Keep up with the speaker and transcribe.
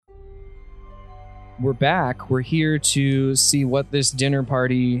we're back. We're here to see what this dinner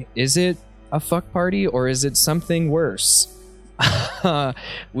party is. It a fuck party or is it something worse?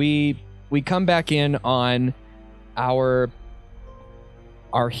 We come back in on our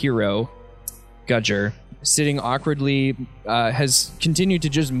hero, Gudger, sitting awkwardly, has continued to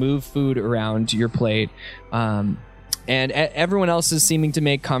just move food around your plate. And everyone else is seeming to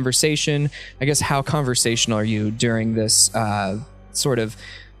make conversation. I guess, how conversational are you during this sort of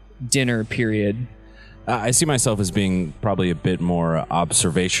dinner period? I see myself as being probably a bit more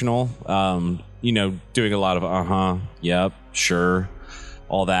observational, doing a lot of yep, sure,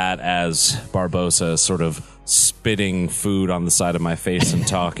 all that, as Barbosa is sort of spitting food on the side of my face and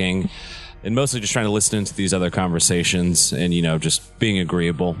talking, and mostly just trying to listen into these other conversations and, just being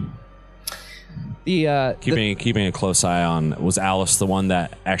agreeable. Keeping a close eye on, was Alice the one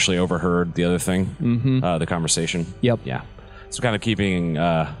that actually overheard the other thing? Mm-hmm. The conversation? Yep. Yeah. So kind of keeping,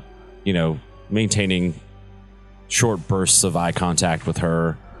 maintaining short bursts of eye contact with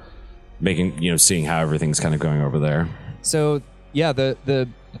her, seeing how everything's kind of going over there. So, yeah, the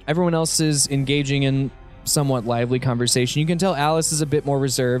everyone else is engaging in somewhat lively conversation. You can tell Alice is a bit more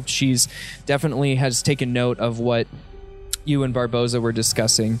reserved. She's definitely has taken note of what you and Barbosa were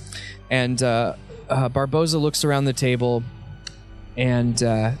discussing. And Barbosa looks around the table and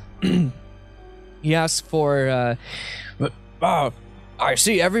he asks for... I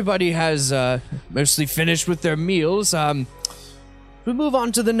see everybody has mostly finished with their meals. We'll move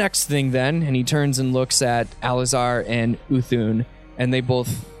on to the next thing then. And he turns and looks at Alizar and Uthun, and they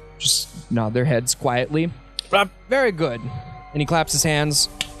both just nod their heads quietly. Very good. And he claps his hands,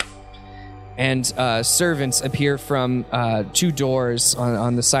 and servants appear from 2 doors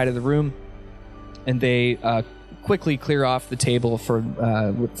on the side of the room, and they quickly clear off the table from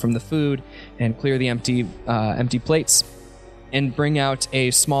the food and clear the empty plates, and bring out a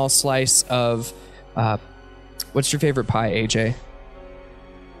small slice of what's your favorite pie, AJ?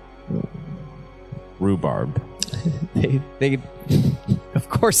 Rhubarb. They of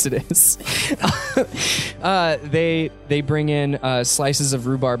course it is. They bring in slices of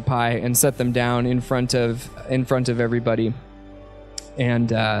rhubarb pie and set them down in front of everybody, and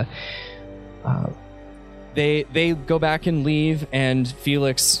they go back and leave, and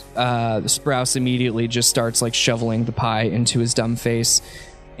Felix Sprouse immediately just starts like shoveling the pie into his dumb face,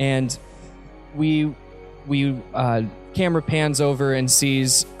 and we camera pans over and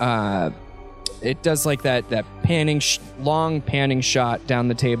sees it does like that long panning shot down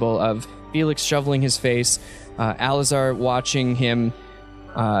the table of Felix shoveling his face, Alizar watching him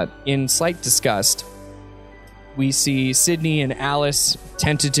in slight disgust. We see Sydney and Alice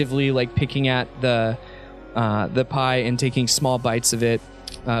tentatively like picking at the pie and taking small bites of it.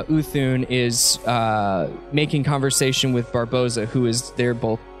 Uthun is making conversation with Barbosa, who is they're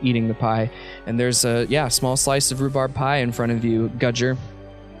both eating the pie, and there's a small slice of rhubarb pie in front of you, Gudger.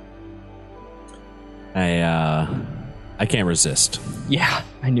 I can't resist. Yeah,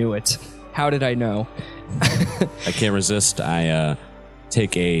 I knew it. How did I know? I can't resist. I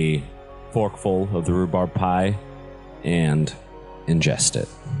take a forkful of the rhubarb pie and ingest it.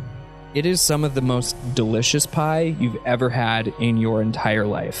 It is some of the most delicious pie you've ever had in your entire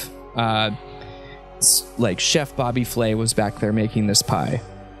life. Like Chef Bobby Flay was back there making this pie.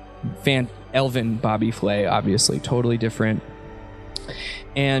 Elvin Bobby Flay, obviously, totally different.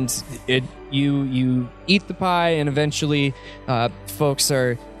 And you eat the pie, and eventually folks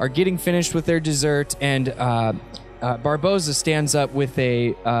are getting finished with their dessert, and Barbosa stands up with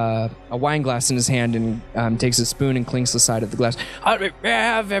a wine glass in his hand and takes a spoon and clinks the side of the glass. May I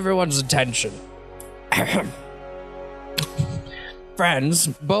have everyone's attention? Friends,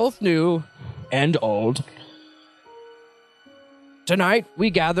 both new and old. Tonight,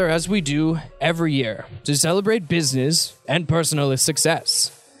 we gather as we do every year to celebrate business and personal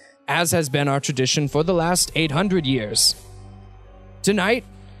success, as has been our tradition for the last 800 years. Tonight,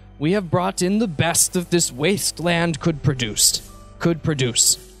 we have brought in the best of this wasteland could produce.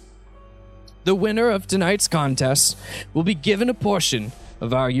 The winner of tonight's contest will be given a portion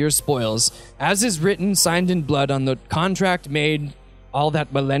of our year's spoils, as is written, signed in blood on the contract made all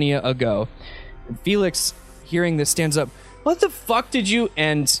that millennia ago. And Felix, hearing this, stands up. What the fuck did you...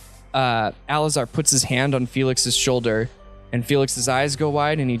 And Alizar puts his hand on Felix's shoulder, and Felix's eyes go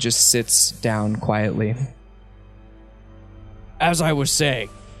wide, and he just sits down quietly. As I was saying,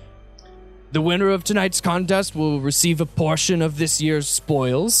 the winner of tonight's contest will receive a portion of this year's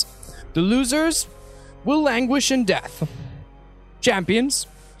spoils. The losers will languish in death. Champions,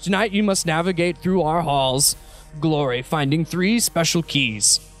 tonight you must navigate through our halls of glory, finding 3 special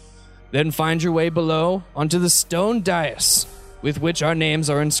keys. Then find your way below onto the stone dais with which our names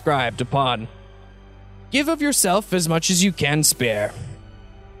are inscribed upon. Give of yourself as much as you can spare.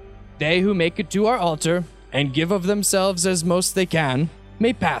 They who make it to our altar and give of themselves as most they can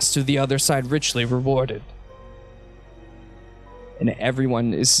may pass to the other side richly rewarded. And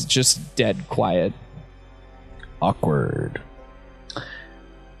everyone is just dead quiet. Awkward.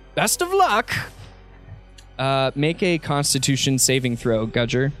 Best of luck! Make a Constitution saving throw,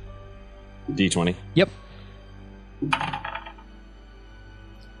 Gudger. D20. Yep.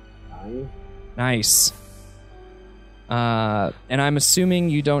 Nice. And I'm assuming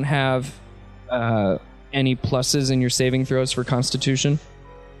you don't have any pluses in your saving throws for Constitution?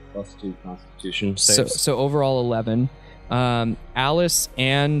 +2 Constitution So, saves. so overall 11. Alice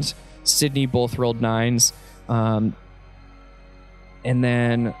and Sydney both rolled 9s. And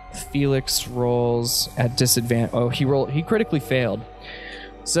then Felix rolls at disadvantage. Oh, he critically failed.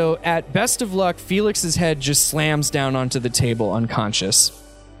 So at best of luck, Felix's head just slams down onto the table unconscious.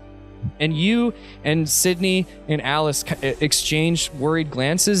 And you and Sydney and Alice exchange worried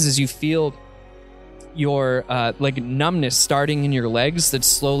glances as you feel your numbness starting in your legs that's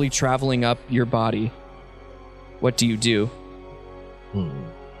slowly traveling up your body. What do you do?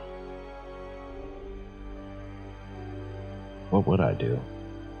 What would I do?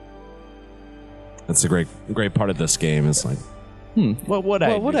 That's a great part of this game. Is like, what would I?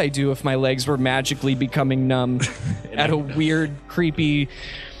 What would I do if my legs were magically becoming numb at a weird, creepy,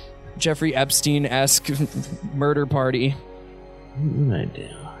 Jeffrey Epstein-esque murder party? What would I do?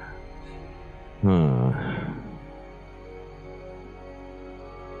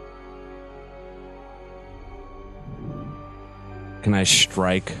 Can I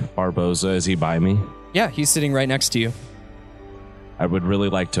strike Barboza? Is he by me? Yeah, he's sitting right next to you. I would really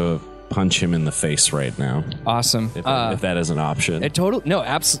like to punch him in the face right now. Awesome. If that is an option.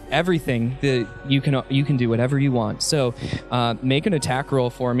 Everything. You can do whatever you want. So make an attack roll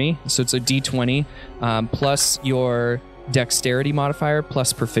for me. So it's a D20 plus your dexterity modifier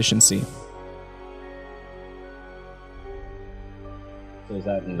plus proficiency. So is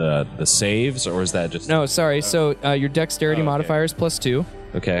that in the saves, or is that just... No, sorry. So your dexterity modifier is +2.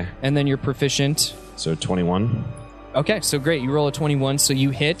 Okay. And then you're proficient. So 21. Okay, so great. You roll a 21, so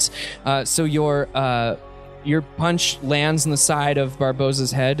you hit. So your punch lands on the side of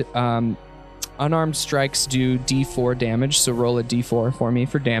Barboza's head. Unarmed strikes do D4 damage, so roll a D4 for me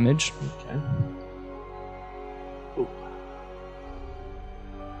for damage. Okay. Ooh.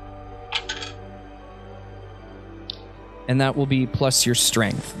 And that will be plus your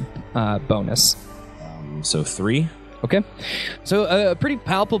strength bonus. So 3. Okay. So a pretty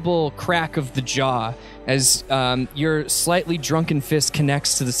palpable crack of the jaw as your slightly drunken fist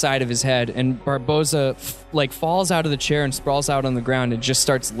connects to the side of his head, and Barboza falls out of the chair and sprawls out on the ground and just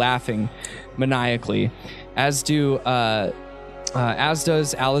starts laughing maniacally, as does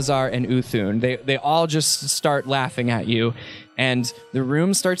Alizar and Uthun. They all just start laughing at you, and the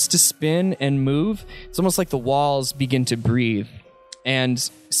room starts to spin and move. It's almost like the walls begin to breathe. And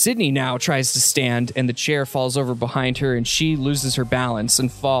Sydney now tries to stand, and the chair falls over behind her, and she loses her balance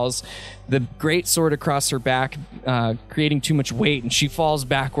and falls, the great sword across her back, creating too much weight, and she falls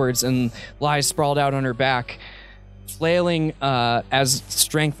backwards and lies sprawled out on her back, flailing as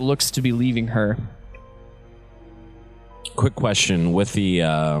strength looks to be leaving her. Quick question: with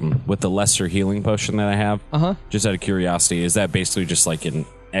the lesser healing potion that I have, just out of curiosity, is that basically just like an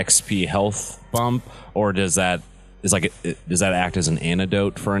XP health bump, or does that act as an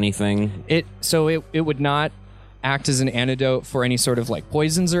antidote for anything? It would not act as an antidote for any sort of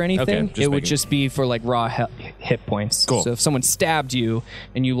poisons or anything. Okay, it would just be for raw hit points. Cool. So if someone stabbed you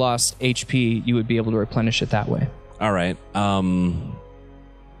and you lost HP, you would be able to replenish it that way. All right.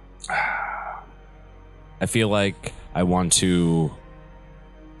 I feel like I want to.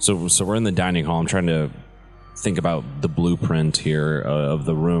 So we're in the dining hall. I'm trying to think about the blueprint here of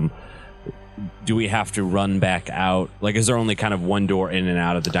the room. Do we have to run back out? Is there only kind of one door in and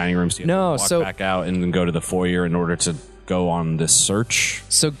out of the dining room? So you have to walk back out and then go to the foyer in order to go on this search?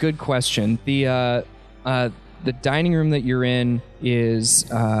 So good question. The dining room that you're in is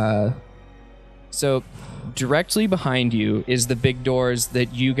so directly behind you is the big doors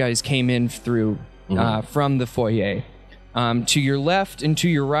that you guys came in through from the foyer. To your left and to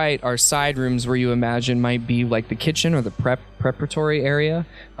your right are side rooms where you imagine might be the kitchen or the preparatory area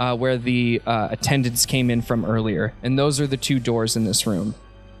where the attendants came in from earlier. And those are the two doors in this room.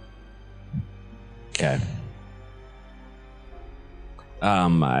 Okay.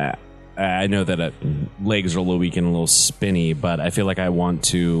 I know that legs are a little weak and a little spinny, but I feel like I want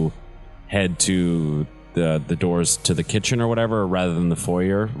to head to the doors to the kitchen or whatever rather than the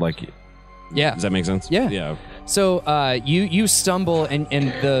foyer. Yeah. Does that make sense? Yeah. Yeah. So you stumble, and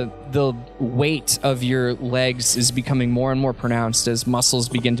the weight of your legs is becoming more and more pronounced as muscles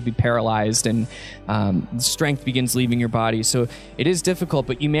begin to be paralyzed and strength begins leaving your body. So it is difficult,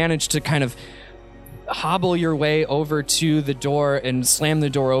 but you manage to kind of hobble your way over to the door and slam the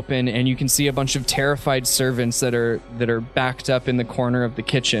door open, and you can see a bunch of terrified servants that are backed up in the corner of the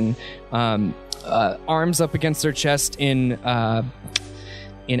kitchen, arms up against their chest in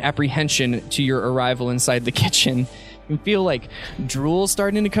apprehension to your arrival inside the kitchen. You can feel like drool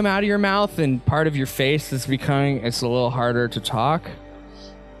starting to come out of your mouth, and part of your face is becoming, it's a little harder to talk.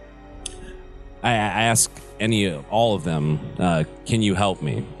 I ask all of them, can you help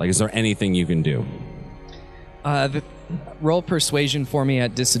me? Like, is there anything you can do? Roll persuasion for me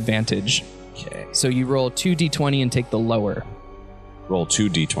at disadvantage. Okay. So you roll 2d20 and take the lower. Roll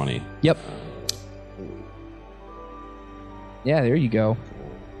 2d20. Yep. Yeah, there you go.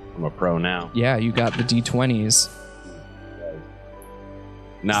 I'm a pro now. Yeah, you got the d20s.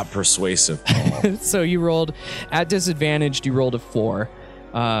 Not persuasive. So you rolled, at disadvantage, you rolled a 4.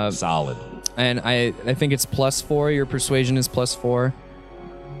 Solid. And I think it's +4. Your persuasion is +4.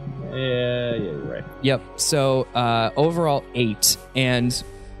 Yeah, you're right. Yep. So overall 8. And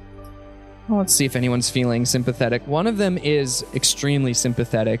well, let's see if anyone's feeling sympathetic. One of them is extremely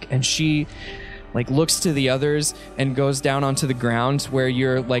sympathetic, and she looks to the others and goes down onto the ground where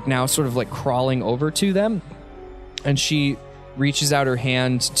you're now sort of crawling over to them, and she reaches out her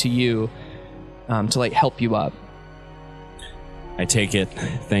hand to you to help you up. I take it.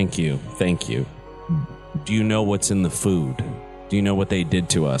 Thank you. Do you know what's in the food? Do you know what they did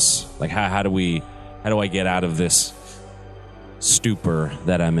to us? How do I get out of this stupor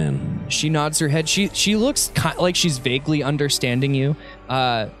that I'm in? She nods her head. She looks like she's vaguely understanding you.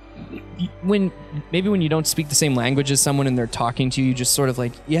 When you don't speak the same language as someone and they're talking to you, you just sort of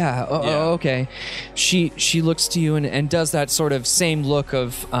okay. She looks to you and does that sort of same look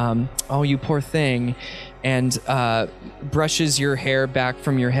of oh, you poor thing, and brushes your hair back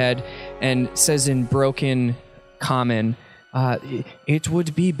from your head and says in broken common, it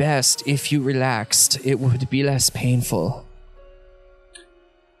would be best if you relaxed. It would be less painful.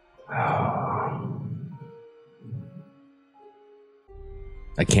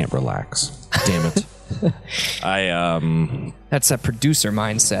 I can't relax. Damn it. That's that producer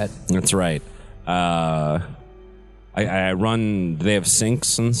mindset. That's right. I run. Do they have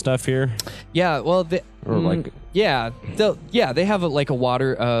sinks and stuff here? Yeah. Well, they have a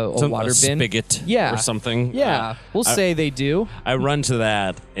water water bin, spigot, or something. Yeah, we'll say they do. I run to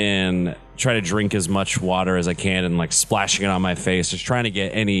that and try to drink as much water as I can, and splashing it on my face, just trying to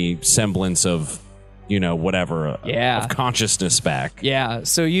get any semblance of whatever of consciousness back. Yeah.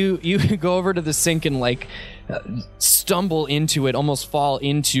 So you go over to the sink and stumble into it, almost fall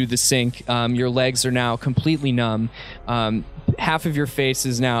into the sink. Your legs are now completely numb. Half of your face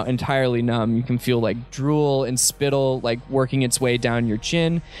is now entirely numb. You can feel drool and spittle working its way down your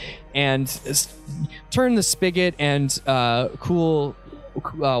chin, and turn the spigot, and cool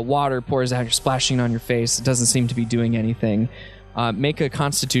water pours out. You're splashing on your face. It doesn't seem to be doing anything. Make a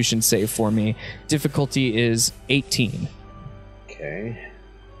Constitution save for me. Difficulty is 18. Okay.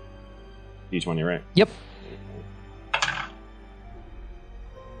 D20, right? Yep.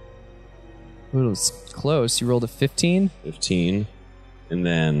 It was close. You rolled a 15. 15. And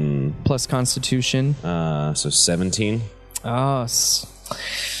then... plus Constitution. So 17. Oh,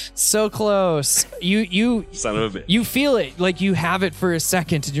 so close. You Son of a bitch. You feel it, you have it for a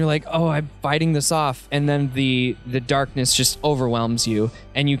second, and you're like, oh, I'm fighting this off, and then the darkness just overwhelms you,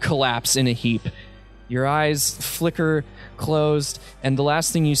 and you collapse in a heap. Your eyes flicker closed, and the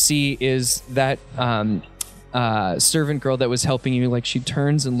last thing you see is that servant girl that was helping you. She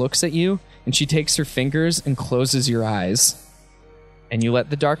turns and looks at you, and she takes her fingers and closes your eyes, and you let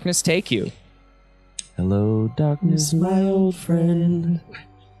the darkness take you. Hello, darkness, my old friend.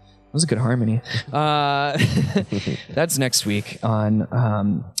 That was a good harmony. That's next week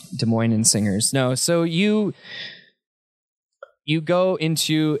on Des Moines and Singers. No, so you go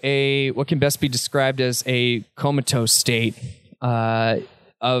into what can best be described as a comatose state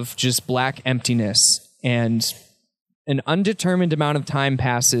of just black emptiness, and an undetermined amount of time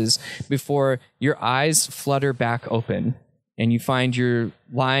passes before your eyes flutter back open, and you find you're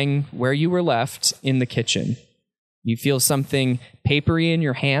lying where you were left in the kitchen. You feel something papery in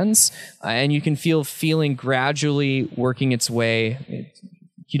your hands, and you can feel feeling gradually working its way.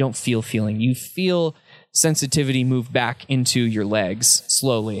 You don't feel feeling. You feel sensitivity move back into your legs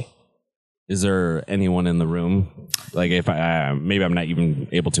slowly. Is there anyone in the room? Like if maybe I'm not even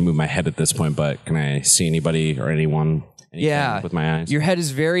able to move my head at this point, but can I see anybody or anything with my eyes? Your head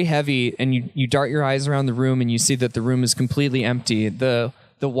is very heavy, and you dart your eyes around the room, and you see that the room is completely empty. The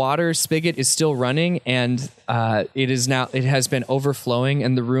water spigot is still running, and it has been overflowing,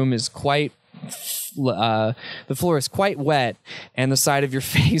 and the room is quite. The floor is quite wet, and the side of your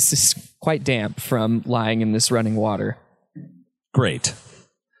face is quite damp from lying in this running water. Great.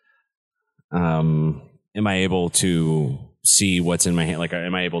 Am I able to see what's in my hand? Like,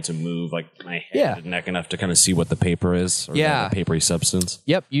 am I able to move like my head and neck enough to kind of see what the paper is? Or the papery substance?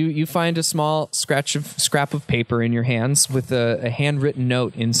 Yep. You find a small scrap of paper in your hands with a handwritten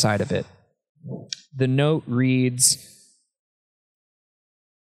note inside of it. The note reads...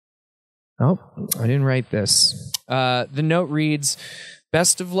 Oh, I didn't write this. The note reads,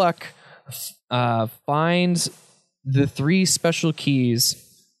 "Best of luck. Find the 3 special keys.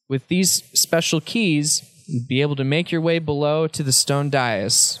 With these special keys, you'll be able to make your way below to the stone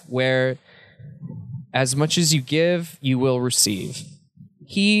dais, where as much as you give, you will receive.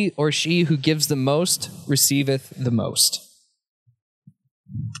 He or she who gives the most receiveth the most."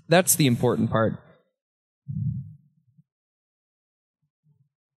 That's the important part.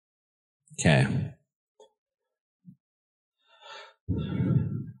 Okay.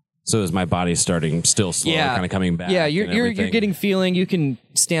 So is my body starting still slow, kind of coming back? Yeah, you're getting feeling. You can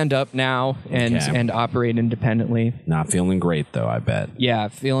stand up now and operate independently. Not feeling great though, I bet. Yeah,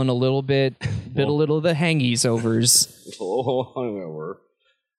 feeling a little bit a little of the hangies overs. Hungover.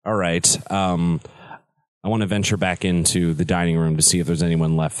 All right. I want to venture back into the dining room to see if there's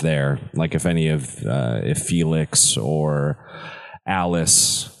anyone left there, like if Felix or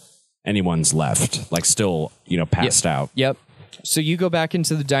Alice, anyone's left, like still, passed out. Yep. So you go back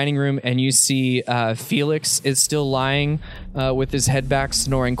into the dining room and you see Felix is still lying with his head back,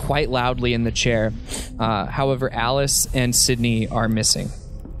 snoring quite loudly in the chair. However, Alice and Sydney are missing.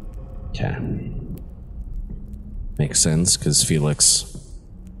 Okay. Makes sense, because Felix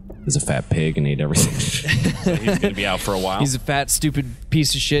is a fat pig and ate everything. So he's going to be out for a while. He's a fat, stupid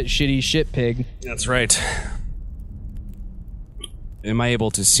piece of shitty shit pig. That's right. Am I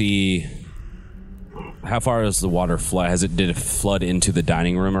able to see... How far is the water flood? Did it flood into the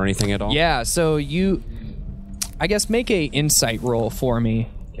dining room or anything at all? Yeah, so I guess make a insight roll for me.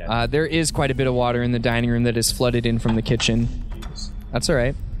 Okay. There is quite a bit of water in the dining room that is flooded in from the kitchen. That's all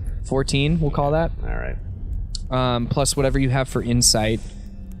right. 14, we'll call that. All right. Plus whatever you have for insight.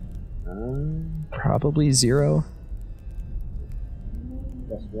 Probably 0.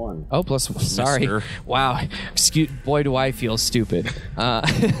 +1. Oh, +1. Sorry. Mister. Wow. Boy, do I feel stupid.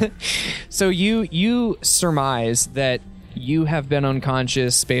 So you surmise that you have been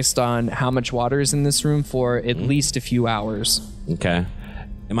unconscious based on how much water is in this room for at least a few hours. Okay.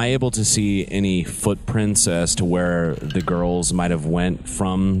 Am I able to see any footprints as to where the girls might have went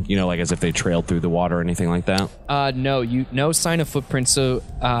from, like as if they trailed through the water or anything like that? No, no sign of footprints. So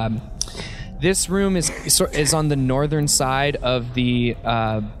this room is on the northern side of the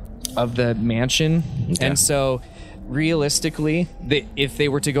mansion, okay. And so realistically, if they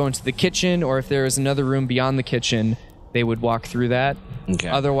were to go into the kitchen or if there was another room beyond the kitchen, they would walk through that. Okay.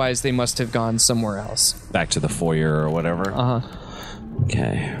 Otherwise, they must have gone somewhere else. Back to the foyer or whatever. Uh-huh.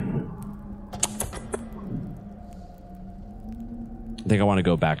 Okay. I think I want to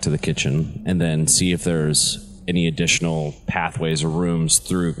go back to the kitchen and then see if there's any additional pathways or rooms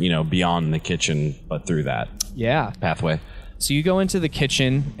through, beyond the kitchen, but through that pathway. So you go into the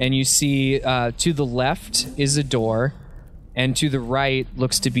kitchen and you see to the left is a door, and to the right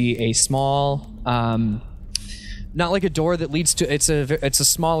looks to be a small, not like a door that leads to, it's a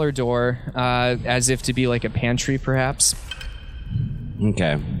smaller door, as if to be like a pantry perhaps.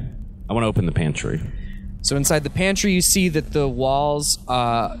 Okay. I want to open the pantry. So inside the pantry you see that the walls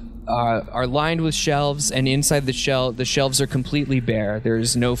are lined with shelves, and inside the shelves are completely bare.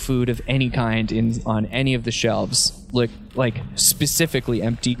 There's no food of any kind on any of the shelves. Like specifically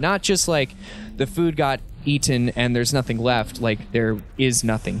empty. Not just like the food got eaten and there's nothing left. Like there is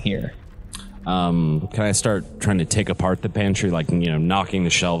nothing here. Can I start trying to take apart the pantry, like knocking the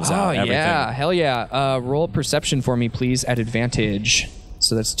shelves out? Everything? Yeah, hell yeah. Roll perception for me, please, at advantage.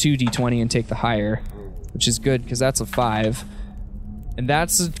 So that's 2d20 and take the higher, which is good because that's a 5. And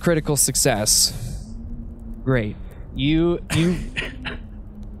that's a critical success. Great. You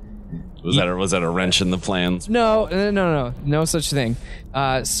was that a wrench in the plans? No such thing.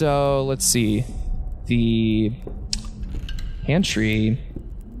 So let's see. The pantry.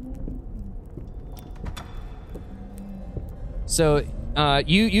 So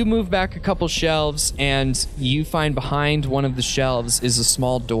you move back a couple shelves, and you find behind one of the shelves is a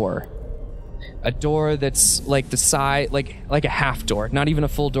small door. a door that's like the size, like a half door, not even a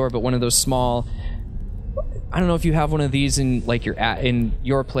full door, but one of those small. I don't know if you have one of these in like in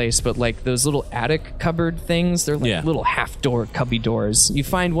your place, but like those little attic cupboard things, they're like little half door cubby doors. You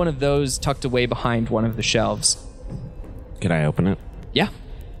find one of those tucked away behind one of the shelves. Can I open it? Yeah.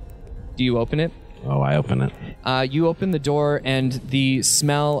 Do you open it? Oh, I open it. You open the door, and the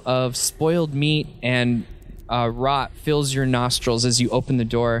smell of spoiled meat and rot fills your nostrils as you open the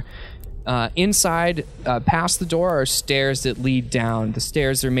door. Inside, past the door, are stairs that lead down. The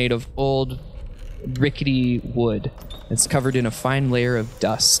stairs are made of old, rickety wood. It's covered in a fine layer of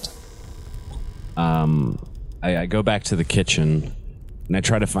dust. I go back to the kitchen, and I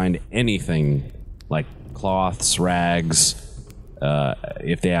try to find anything like cloths, rags,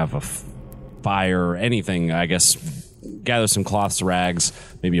 if they have a fire or anything. I guess gather some cloths, rags,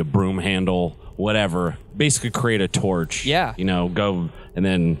 maybe a broom handle, whatever. Basically create a torch. Yeah. Go and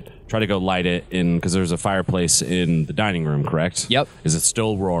then try to go light it in, because there's a fireplace in the dining room, correct? Yep. Is it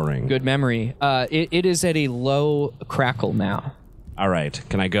still roaring? Good memory. It is at a low crackle now. All right.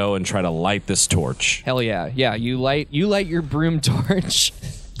 Can I go and try to light this torch? Hell yeah. Yeah, you light your broom torch.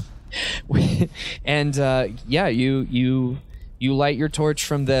 And you light your torch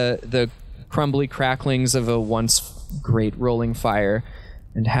from the crumbly cracklings of a once great rolling fire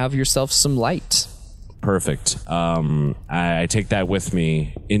and have yourself some light. Perfect. I take that with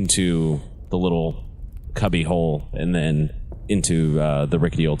me into the little cubby hole and then into the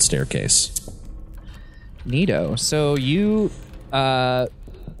rickety old staircase. Neato. So you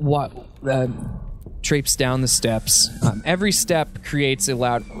traipse down the steps. Every step creates a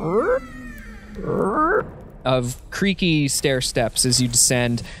loud of creaky stair steps as you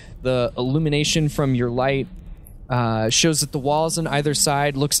descend. The illumination from your light shows that the walls on either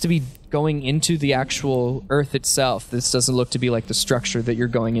side looks to be going into the actual earth itself. This doesn't look to be like the structure that you're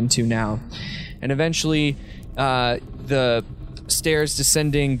going into now. And eventually, the stairs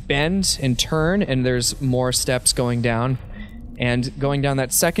descending bend and turn, and there's more steps going down. And going down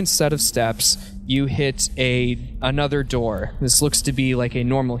that second set of steps, you hit another door. This looks to be like a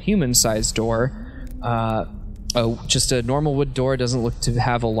normal human-sized door. Just a normal wood door. Doesn't look to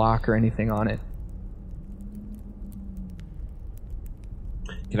have a lock or anything on it.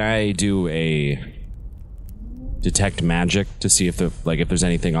 Can I do a detect magic to see if there's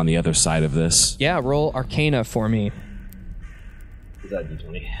anything on the other side of this? Yeah, roll Arcana for me. Is that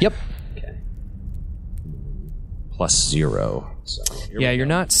D20? Yep. Okay. +0. So you're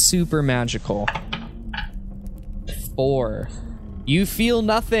not super magical. 4. You feel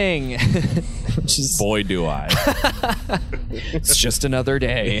nothing. Which is, boy, do I. It's just another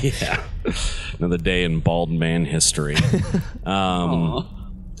day. Yeah. Another day in bald man history. I'm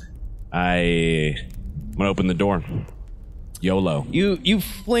gonna open the door. YOLO. You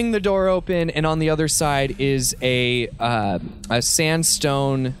fling the door open, and on the other side is a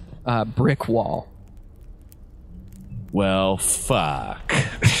sandstone brick wall. Well, fuck.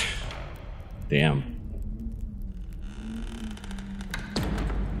 Damn.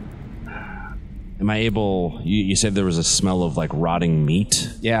 Am I able... You said there was a smell of, like, rotting meat?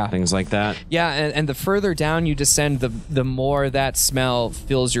 Yeah. Things like that? Yeah, and the further down you descend, the more that smell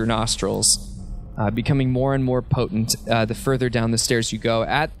fills your nostrils, becoming more and more potent the further down the stairs you go.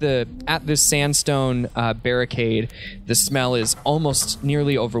 At this sandstone barricade, the smell is almost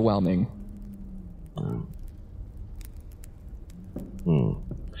nearly overwhelming.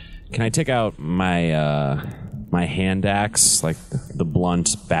 Can I take out my... my hand axe, like the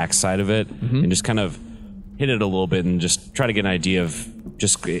blunt backside of it, and just kind of hit it a little bit and just try to get an idea of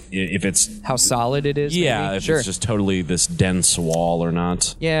just if it's... How solid it is? Yeah, maybe? if Sure. it's just totally this dense wall or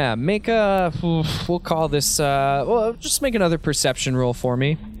not. Yeah, make a... We'll call this... just make another perception roll for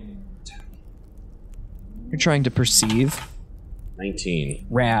me. You're trying to perceive. 19.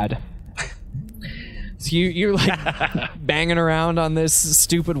 Rad. So you're like banging around on this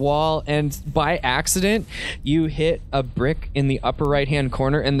stupid wall, and by accident, you hit a brick in the upper right-hand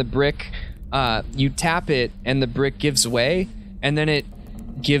corner, and the brick, you tap it, and the brick gives way, and then it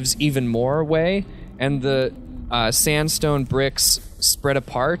gives even more way, and the sandstone bricks spread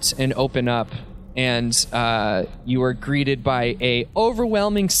apart and open up, and you are greeted by a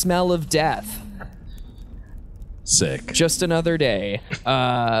overwhelming smell of death. Sick. Just another day.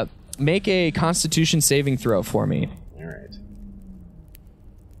 Make a Constitution saving throw for me. All right.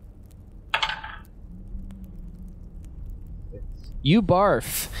 You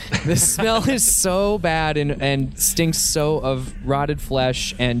barf. The smell is so bad and stinks so of rotted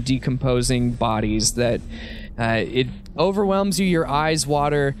flesh and decomposing bodies that it overwhelms you. Your eyes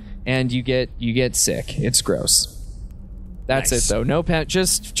water and you get sick. It's gross. That's Nice. it though. No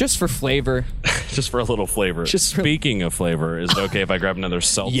just for flavor. Just for a little flavor. Just for- Speaking of flavor, is it okay if I grab another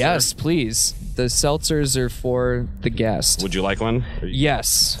seltzer? Yes, please. The seltzers are for the guest. Would you like one?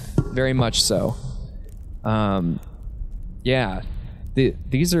 Yes, very much so. Yeah,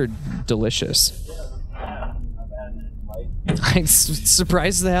 these are delicious. I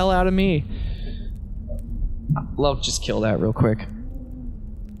surprised the hell out of me. I'll just kill that real quick.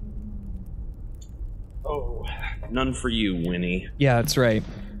 Oh, none for you, Winnie. Yeah, that's right.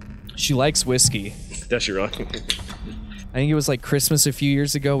 She likes whiskey. Does she really? I think it was like Christmas a few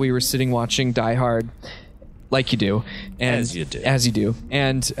years ago. We were sitting watching Die Hard, like you do, and As you do. as you do.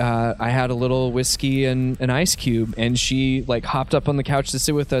 And I had a little whiskey and an ice cube, and she like hopped up on the couch to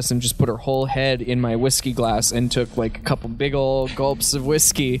sit with us and just put her whole head in my whiskey glass and took like a couple big old gulps of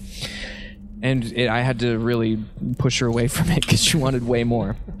whiskey. And I had to really push her away from it because she wanted way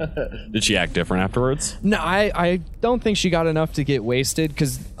more. Did she act different afterwards? No, I don't think she got enough to get wasted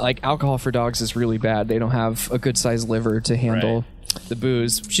because like alcohol for dogs is really bad. They don't have a good sized liver to handle the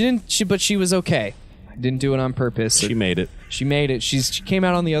booze. But she was okay. I didn't do it on purpose. She made it. She made it. She came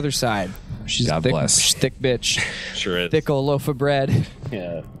out on the other side. She's God thick, bless. she's thick bitch. Sure is. Thick old loaf of bread.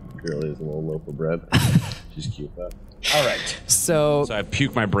 Yeah, girl is a little loaf of bread. She's cute though. All right. So So I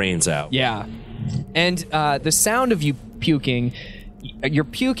puke my brains out. yeah, and the sound of you puking. You're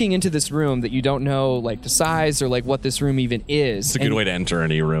puking into this room that you don't know like the size or like what this room even is. It's a good way to enter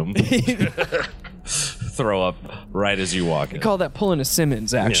any room. Throw up right as you walk in. Call that pulling a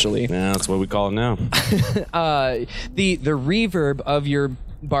Simmons, actually. Yeah, that's what we call it now. The reverb of your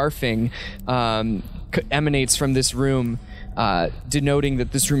barfing emanates from this room, denoting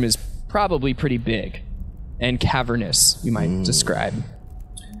that this room is probably pretty big and cavernous, you might describe.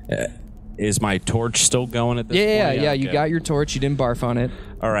 Is my torch still going at this point? Yeah. You Okay. got your torch. You didn't barf on it.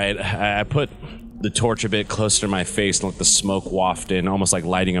 All right. I put the torch a bit closer to my face and let the smoke waft in, almost like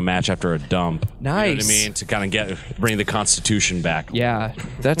lighting a match after a dump. You know what I Nice. mean? To kind of bring the Constitution back. Yeah,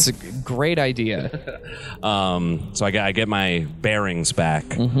 that's a great idea. So I get my bearings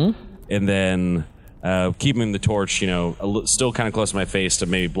back, and then keeping the torch, still kind of close to my face to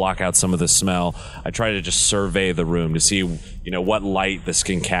maybe block out some of the smell. I try to just survey the room to see, what light this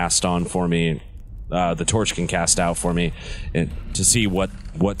can cast on for me. The torch can cast out for me, and to see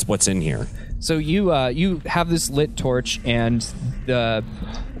what's in here. So you have this lit torch, and the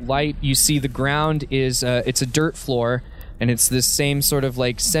light, you see the ground is it's a dirt floor, and it's this same sort of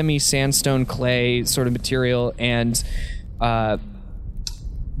like semi-sandstone clay sort of material, and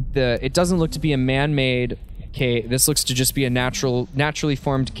it doesn't look to be a man-made cave. This looks to just be a naturally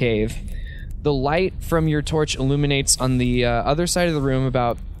formed cave. The light from your torch illuminates on the other side of the room,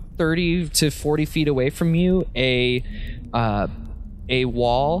 about 30 to 40 feet away from you, a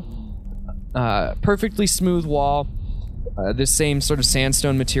wall. Perfectly smooth wall, this same sort of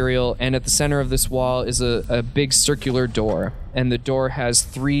sandstone material, and at the center of this wall is a big circular door, and the door has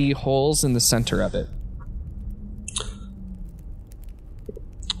 3 holes in the center of it.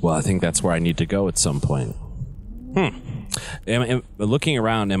 Well, I think that's where I need to go at some point. Looking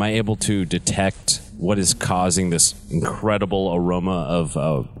around, am I able to detect what is causing this incredible aroma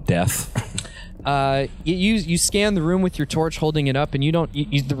of death? You scan the room with your torch, holding it up, and you don't.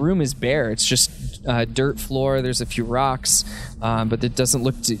 The room is bare. It's just dirt floor. There's a few rocks, but it doesn't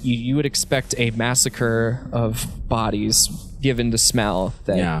look to. You would expect a massacre of bodies, given the smell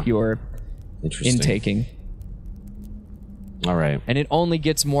that you're Interesting. intaking. All right. And it only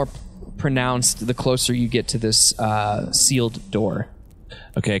gets more pronounced the closer you get to this sealed door.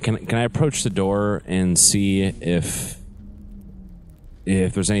 Okay. Can I approach the door and see if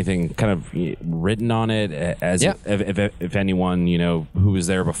there's anything kind of written on it, as if anyone who was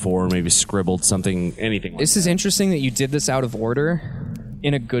there before maybe scribbled something, anything like This is interesting that you did this out of order,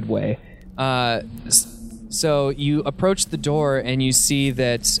 in a good way. So you approach the door and you see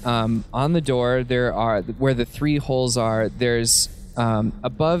that on the door there are, where the 3 holes are, there's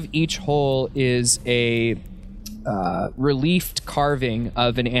above each hole is a reliefed carving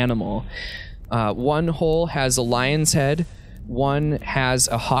of an animal. One hole has a lion's head, one has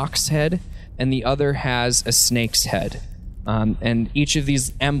a hawk's head, and the other has a snake's head. And each of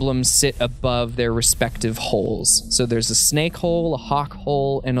these emblems sit above their respective holes. So there's a snake hole, a hawk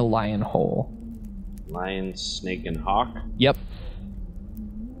hole, and a lion hole. lion, snake, and hawk. Yep.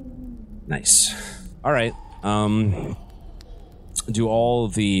 Nice. All right. Do all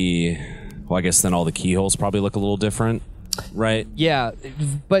the... Well, I guess then all the keyholes probably look a little different, right? Yeah,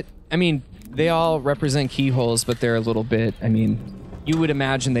 but, I mean, they all represent keyholes, but they're a little bit... I mean, you would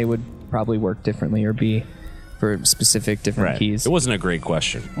imagine they would probably work differently or be for specific different Right. keys. It wasn't a great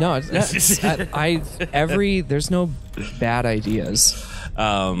question. No, there's no bad ideas.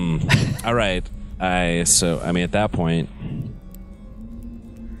 All right. At that point,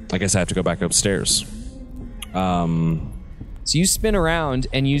 I guess I have to go back upstairs. So you spin around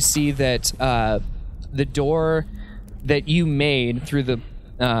and you see that the door that you made through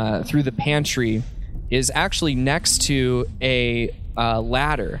the pantry is actually next to a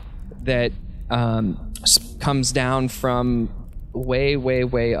ladder that comes down from way, way,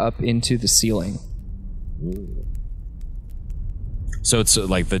 way up into the ceiling. So it's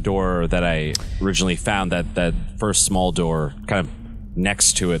like the door that I originally found, that first small door, kind of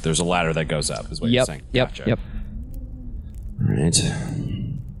next to it, there's a ladder that goes up, is what you're saying. Gotcha. Yep. All right.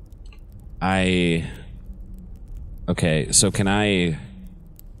 Okay, so can I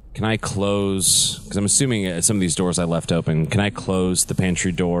close, because I'm assuming some of these doors I left open, can I close the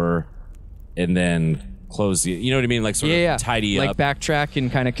pantry door and then close the, you know what I mean? Like sort of tidy like up. backtrack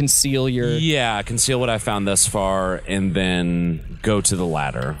and kind of conceal your... Yeah, conceal what I found thus far and then go to the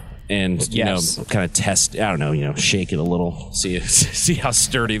ladder and, you know, kind of test, I don't know, shake it a little, see how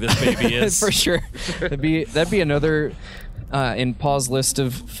sturdy this baby is. For sure. That'd be another in Paul's list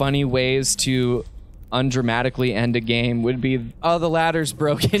of funny ways to undramatically end a game would be, oh, the ladder's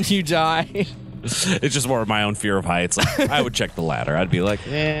broken, you die. It's just more of my own fear of heights. Like, I would check the ladder. I'd be like,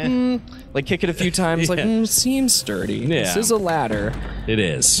 like kick it a few times, like, seems sturdy. Yeah. This is a ladder. It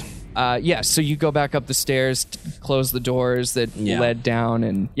is. So you go back up the stairs, close the doors that led down,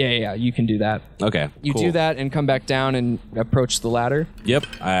 and you can do that. Okay, You cool. do that and come back down and approach the ladder. Yep,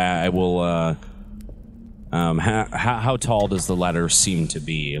 I will. How tall does the ladder seem to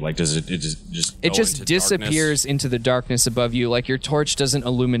be? Like, does it just It go just into disappears darkness? into the darkness above you, like your torch doesn't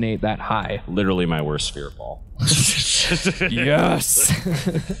illuminate that high. Literally my worst fear, Paul. Yes.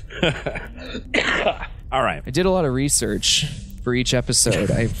 All right. I did a lot of research for each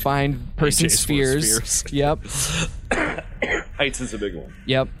episode. I find person's AJ's fears. worst Yep. Heights is a big one.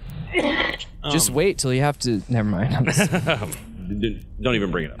 Yep. Just wait till you have to. Never mind. Don't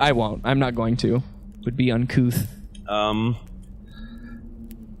even bring it up. I won't. I'm not going to. Would be uncouth. I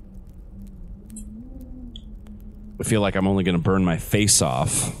feel like I'm only going to burn my face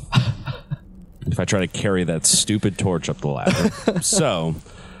off if I try to carry that stupid torch up the ladder. So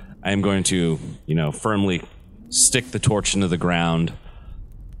I am going to, firmly stick the torch into the ground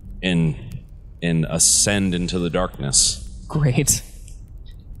and ascend into the darkness. Great.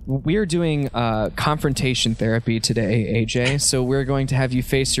 We're doing confrontation therapy today, AJ. So we're going to have you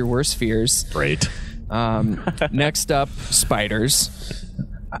face your worst fears. Great. Next up, spiders.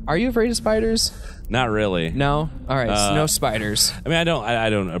 Are you afraid of spiders? Not really. No? All right, so no spiders. I mean, I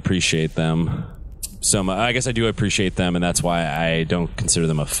don't appreciate them so much. I guess I do appreciate them, and that's why I don't consider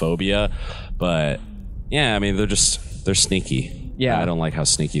them a phobia. But yeah, I mean, they're sneaky. Yeah. I don't like how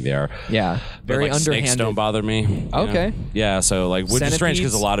sneaky they are. Yeah, very but, underhanded. Snakes don't bother me. Okay. Yeah, so which is strange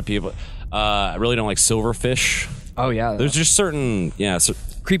because a Centipedes? lot of people I really don't like silverfish. Oh yeah, There's just certain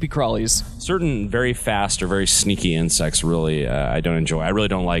creepy crawlies. certain very fast or very sneaky insects really I don't enjoy. I really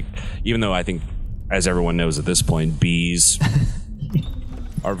don't like, even though I think, as everyone knows at this point, bees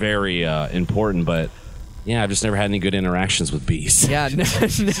are very important, but yeah, I've just never had any good interactions with bees. Yeah,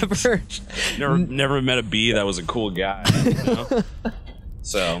 never. Never met a bee that was a cool guy.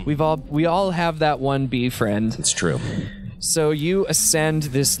 So We all have that one bee friend. it's true. So you ascend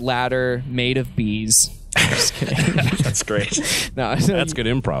this ladder made of bees. Just kidding. That's great. No, That's good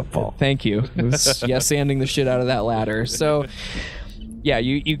improv, Paul. Thank you. It was yes-anding the shit out of that ladder. So, yeah,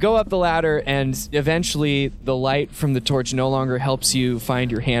 you go up the ladder, and eventually the light from the torch no longer helps you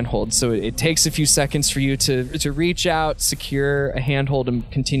find your handhold. So it takes a few seconds for you to reach out, secure a handhold, and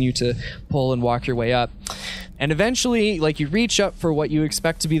continue to pull and walk your way up. And eventually, you reach up for what you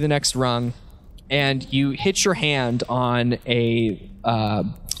expect to be the next rung, and you hit your hand on a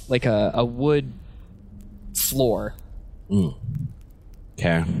wood floor.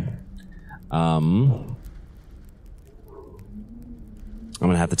 Okay. I'm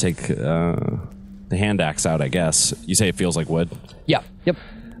gonna have to take the hand axe out, I guess. You say it feels like wood. Yeah. Yep.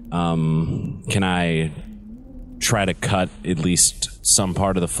 Can I try to cut at least some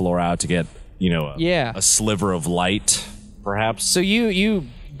part of the floor out to get, a sliver of light, perhaps? So you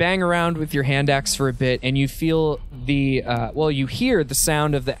bang around with your hand axe for a bit, and you feel you hear the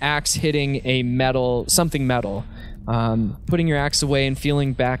sound of the axe hitting something metal. Putting your axe away and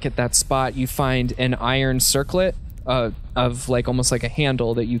feeling back at that spot, you find an iron circlet of almost like a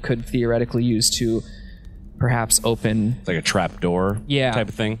handle that you could theoretically use to perhaps open. Like a trap door type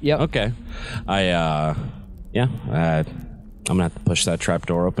of thing? Yep. Okay. I'm gonna have to push that trap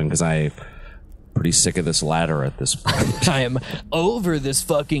door open because I'm pretty sick of this ladder at this point. I am over this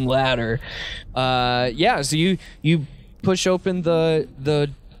fucking ladder. So you push open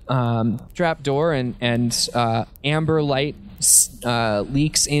the trap door and amber light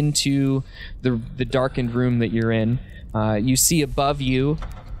leaks into the darkened room that you're in. You see above you.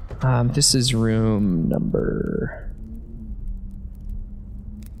 This is room number.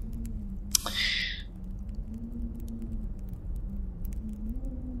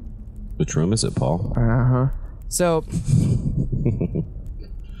 Which room is it, Paul? So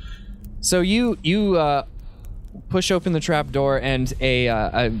you push open the trap door, and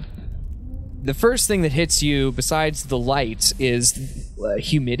the first thing that hits you, besides the light, is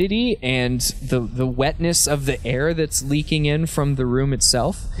humidity and the wetness of the air that's leaking in from the room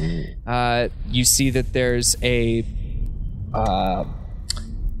itself. You see that there's a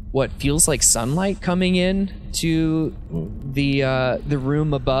what feels like sunlight coming in to the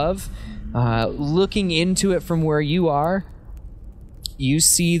room above. Looking into it from where you are, you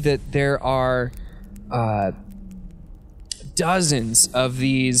see that there are dozens of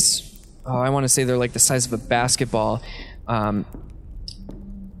these. I want to say they're like the size of a basketball.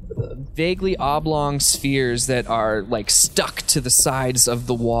 Vaguely oblong spheres that are like stuck to the sides of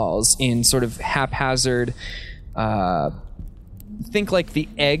the walls in sort of haphazard. Think like the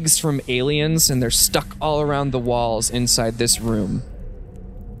eggs from Aliens, and they're stuck all around the walls inside this room.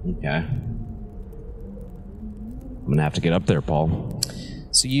 Okay. I'm gonna have to get up there, Paul.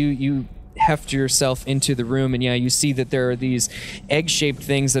 So you heft yourself into the room, and you see that there are these egg-shaped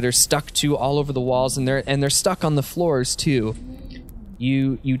things that are stuck to all over the walls, and they're stuck on the floors too.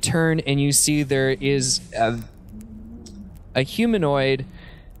 You turn and you see there is a humanoid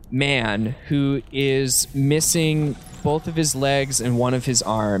man who is missing both of his legs and one of his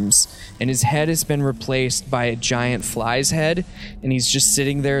arms, and his head has been replaced by a giant fly's head, and he's just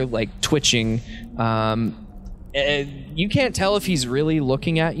sitting there like twitching. You can't tell if he's really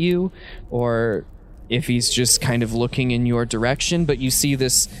looking at you or if he's just kind of looking in your direction, but you see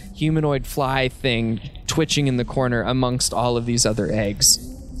this humanoid fly thing twitching in the corner amongst all of these other eggs.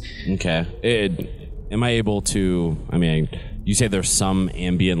 Okay. Am I able to, you say there's some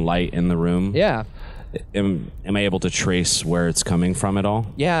ambient light in the room? Yeah. Am I able to trace where it's coming from at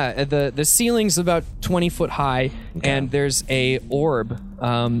all? Yeah, the ceiling's about 20 foot high, and there's a orb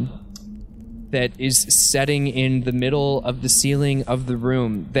that is setting in the middle of the ceiling of the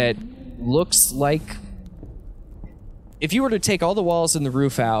room that looks like... If you were to take all the walls and the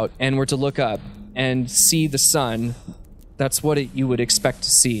roof out and were to look up and see the sun, that's what you would expect to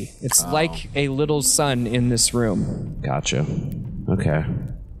see. It's like a little sun in this room. Gotcha. Okay.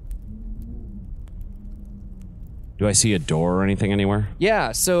 Do I see a door or anything anywhere?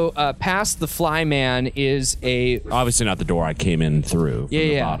 Yeah, so past the Flyman is a... Obviously not the door I came in through from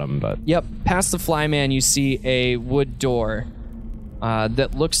the bottom, but... Yep, past the Flyman you see a wood door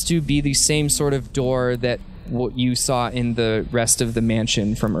that looks to be the same sort of door that what you saw in the rest of the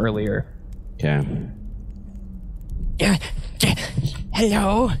mansion from earlier. Okay.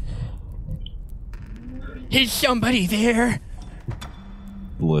 Hello? Is somebody there?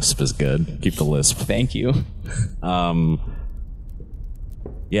 Lisp is good. Keep the lisp. Thank you.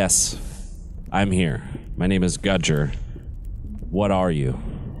 Yes, I'm here. My name is Gudger. What are you?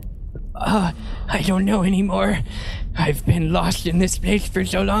 I don't know anymore. I've been lost in this place for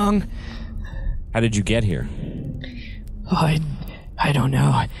so long. How did you get here? I don't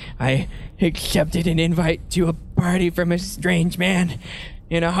know. I accepted an invite to a party from a strange man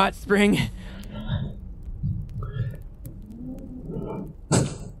in a hot spring.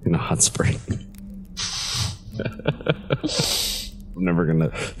 In a hot spring. I'm never gonna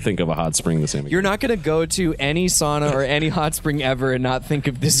think of a hot spring the same again. You're not gonna go to any sauna or any hot spring ever and not think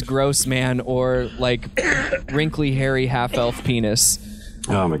of this gross man or like wrinkly, hairy half-elf penis.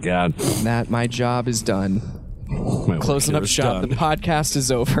 Oh my god. Matt, my job is done. My Closing up shop. done. The podcast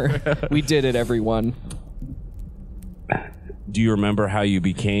is over. We did it, everyone. Do you remember how you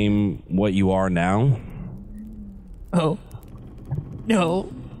became what you are now? Oh.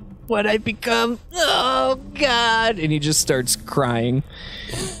 No. What I've become? Oh, God. And he just starts crying.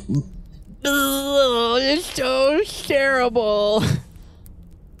 Oh, it's so terrible.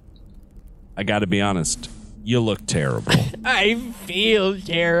 I gotta be honest. You look terrible. I feel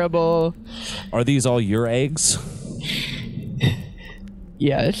terrible. Are these all your eggs?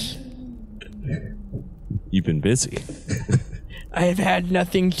 Yes. You've been busy. I've had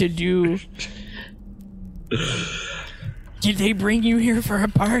nothing to do. Did they bring you here for a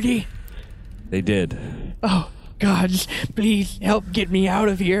party? They did. Oh, God, please help get me out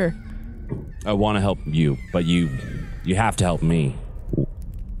of here. I want to help you, but you have to help me.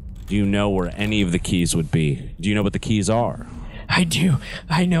 Do you know where any of the keys would be? Do you know what the keys are? I do.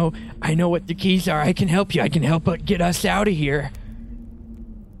 I know what the keys are. I can help you. I can help get us out of here.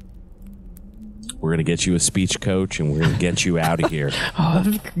 We're going to get you a speech coach, and we're going to get you out of here.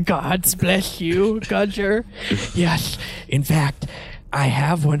 Oh, God bless you, Gudger. Yes. In fact, I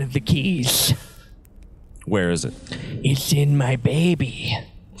have one of the keys. Where is it? It's in my baby.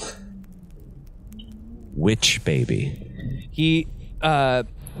 Which baby? He,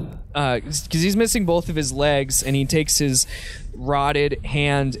 because he's missing both of his legs, and he takes his rotted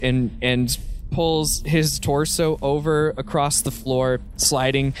hand and pulls his torso over across the floor,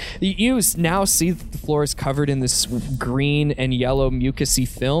 sliding. You now see that the floor is covered in this green and yellow mucousy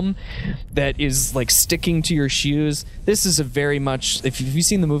film that is like sticking to your shoes. This is a very much, if you've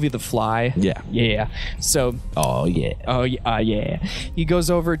seen the movie The Fly. Yeah. So Oh, yeah. yeah. He goes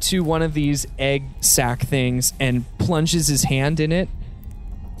over to one of these egg sack things and plunges his hand in it.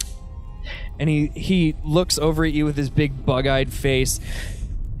 And he looks over at you with his big bug-eyed face.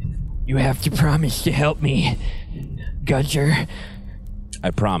 You have to promise to help me, Gudger.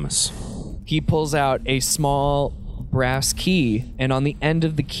 I promise. He pulls out a small brass key, and on the end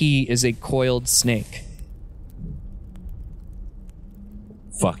of the key is a coiled snake.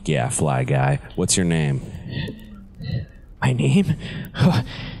 Fuck yeah, fly guy. What's your name? My name?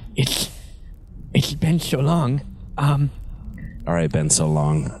 It's been so long. All right, been so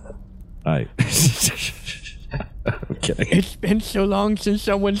long. I'm kidding. It's been so long since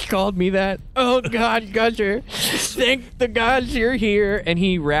someone's called me that. Oh, God, Gudger. Thank the gods you're here. And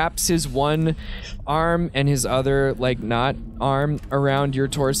he wraps his one arm and his other, like, not arm around your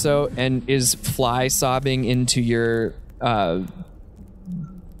torso and is fly sobbing into your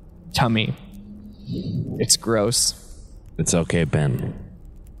tummy. It's gross. It's okay, Ben.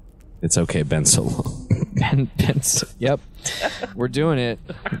 It's okay, Ben so long. Yep. We're doing it.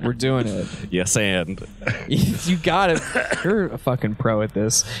 Yes, and. You got it. You're a fucking pro at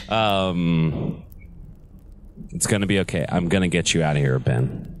this. It's gonna be okay. I'm gonna get you out of here,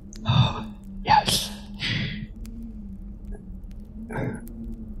 Ben. Yes.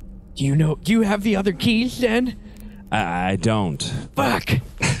 Do you have the other keys then? I don't. Fuck.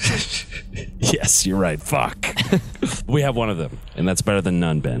 Yes, you're right. Fuck. We have one of them, and that's better than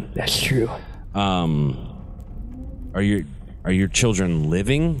none, Ben. That's true. Are your children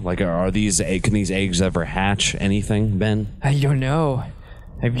living? Like, can these eggs ever hatch anything, Ben? I don't know.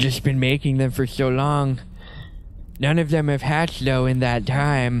 I've just been making them for so long. None of them have hatched, though, in that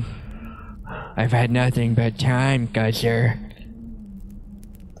time. I've had nothing but time, Gudger.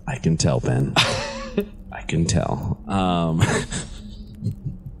 I can tell, Ben. I can tell.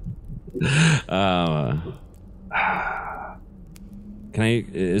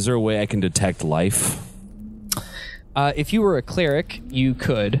 Is there a way I can detect life? If you were a cleric, you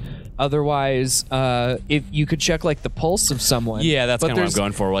could. Otherwise, if you could check like the pulse of someone. Yeah, that's kind of what I'm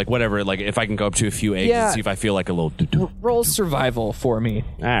going for. Like whatever. Like if I can go up to a few eggs and see if I feel like a little. Roll survival for me.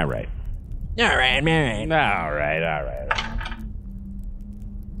 All right.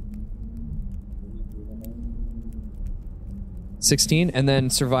 16, and then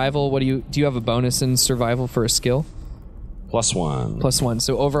survival. What do you have a bonus in survival for a skill? +1. +1.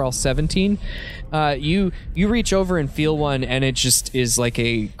 So overall 17. You reach over and feel one, and it just is like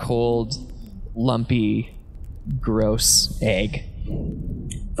a cold, lumpy, gross egg.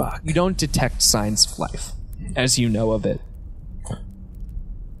 Fuck. You don't detect signs of life, as you know of it.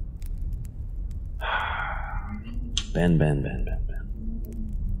 Ben.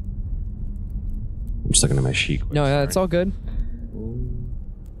 I'm just looking at my sheet. No, that's all good.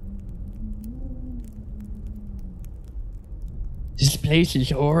 This place is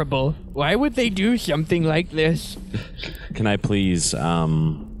horrible. Why would they do something like this? Can I please,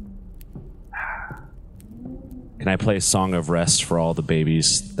 can I play a song of rest for all the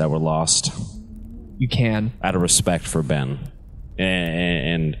babies that were lost? You can. Out of respect for Ben.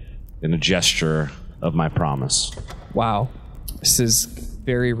 And in a gesture of my promise. Wow. This is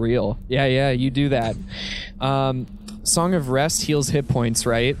very real. Yeah, you do that. Song of Rest heals hit points,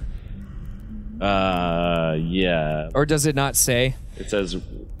 right? Yeah. Or does it not say? It says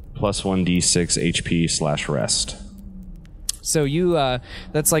 +1d6 HP/rest. So you,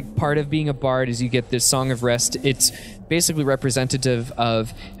 that's like part of being a bard is you get this Song of Rest. It's basically representative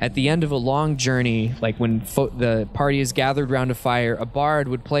of at the end of a long journey, like when the party is gathered around a fire, a bard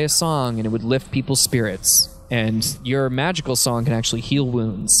would play a song and it would lift people's spirits. And your magical song can actually heal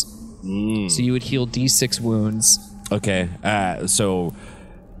wounds. So you would heal D6 wounds. Okay, so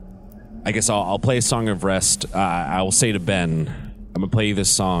I guess I'll play a Song of Rest. I will say to Ben, I'm going to play you this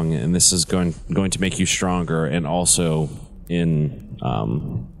song, and this is going to make you stronger, and also in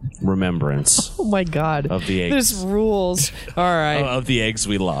remembrance Oh my god. of the eggs. This rules. All right. Of the eggs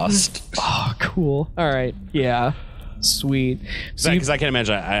we lost. Oh, cool. All right. Yeah. Sweet. So Because I can't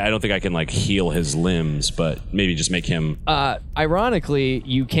imagine. I don't think I can like heal his limbs, but maybe just make him. ironically,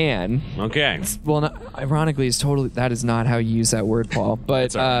 you can. Okay. Well, ironically, that is not how you use that word, Paul.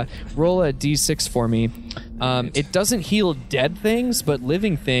 But roll a d6 for me. It doesn't heal dead things, but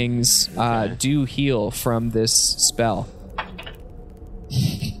living things do heal from this spell.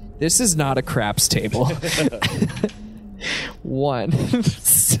 This is not a craps table. 1.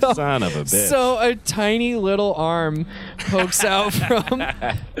 Son of a bitch. So a tiny little arm pokes out from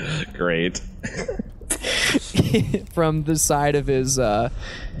Great. from the side of his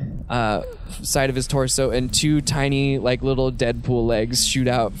torso, and 2 tiny like little Deadpool legs shoot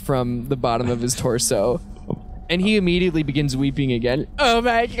out from the bottom of his torso. And he immediately begins weeping again. Oh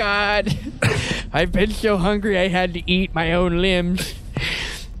my god! I've been so hungry I had to eat my own limbs.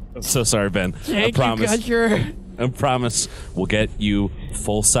 I'm so sorry, Ben. Thank I promise. you, Gudger. I promise we'll get you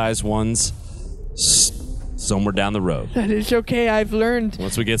full-size ones somewhere down the road. That is okay, I've learned.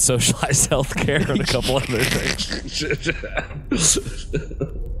 Once we get socialized healthcare and a couple other things.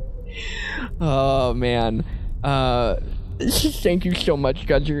 Oh, man. Thank you so much,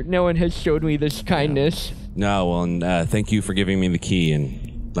 Gudger. No one has showed me this kindness. No, well, and thank you for giving me the key.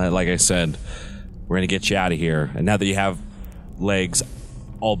 And like I said, we're going to get you out of here. And now that you have legs,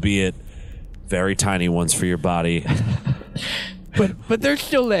 albeit very tiny ones for your body, But they're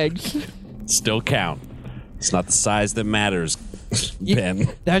still legs. still count. It's not the size that matters, Ben.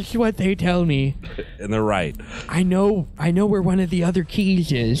 That's what they tell me. And they're right. I know where one of the other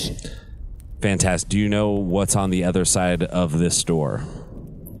keys is. Fantastic. Do you know what's on the other side of this door?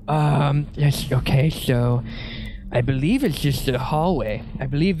 Yes, okay, so I believe it's just a hallway. I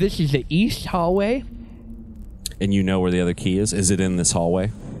believe this is the east hallway. And you know where the other key is? Is it in this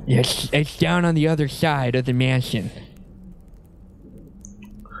hallway? Yes, it's down on the other side of the mansion.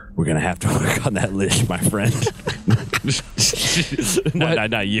 We're going to have to work on that list, my friend.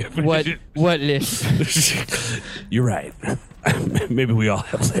 Not you. What list? You're right. Maybe we all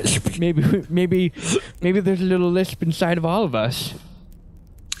have lisp. Maybe there's a little lisp inside of all of us.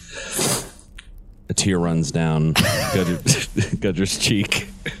 A tear runs down Gudger's cheek.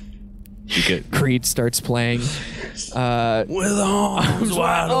 Creed starts playing. With arms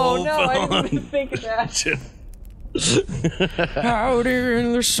wide open. no, I didn't even think of that. Out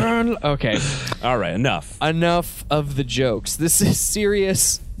in the sun. Okay. All right, enough. Enough of the jokes. This is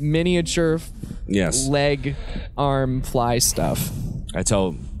serious miniature leg, arm, fly stuff. I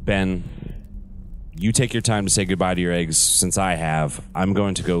tell Ben, you take your time to say goodbye to your eggs since I have. I'm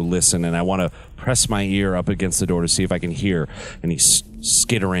going to go listen, and I want to press my ear up against the door to see if I can hear any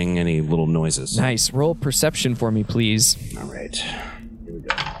skittering, any little noises. Nice. Roll perception for me, please. All right. Here we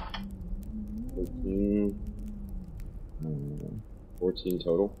go. 14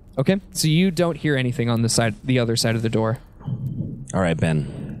 total. Okay. So you don't hear anything on the other side of the door. All right,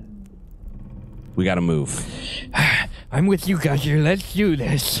 Ben. We got to move. I'm with you, Gudger. Let's do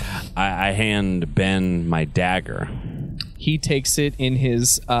this. I hand Ben my dagger. He takes it in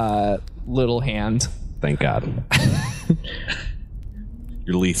his little hand. Thank God.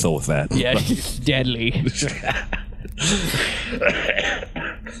 You're lethal with that. Yeah, it's deadly.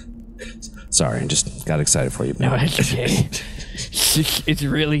 Sorry, I just got excited for you, Ben. No, it's okay. It's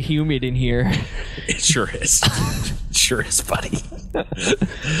really humid in here. It sure is. It sure is, buddy.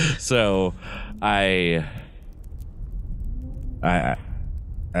 So, I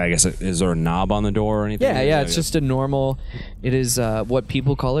guess, is there a knob on the door or anything? Yeah, it's just a normal, it is what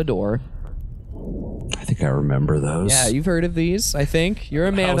people call a door. I think I remember those. Yeah, you've heard of these, I think. You're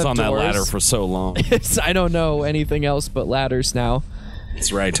a man of doors. I was on that ladder for so long. I don't know anything else but ladders now.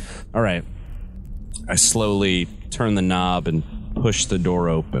 That's right. All right. I slowly turn the knob and push the door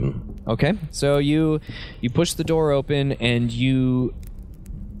open. Okay, so you push the door open and you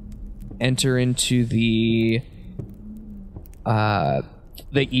enter into the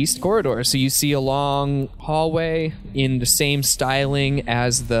east corridor. So you see a long hallway in the same styling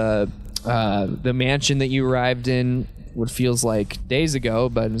as the mansion that you arrived in. What feels like days ago,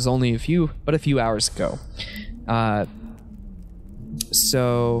 but it was only a few hours ago.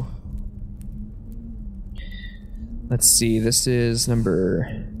 So let's see. This is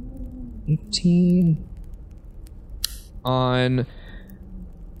number 18. So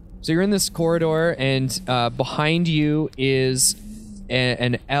you're in this corridor, and behind you is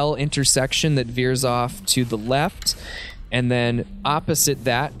an L intersection that veers off to the left, and then opposite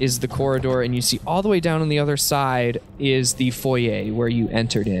that is the corridor, and you see all the way down on the other side is the foyer where you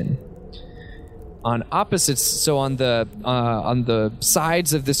entered in. On opposites, so on the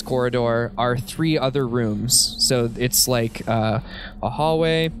sides of this corridor are 3 other rooms. So it's like a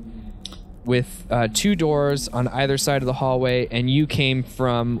hallway with 2 doors on either side of the hallway, and you came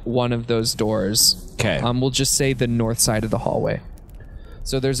from one of those doors. Okay. We'll just say the north side of the hallway.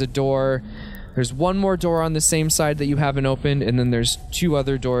 So there's a door. There's one more door on the same side that you haven't opened, and then there's 2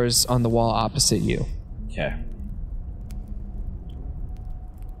 other doors on the wall opposite you. Okay.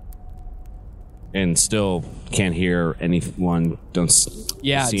 And still can't hear anyone. Don't see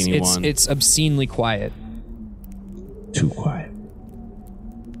anyone. It's obscenely quiet. Too quiet.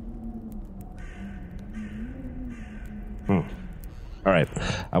 All right.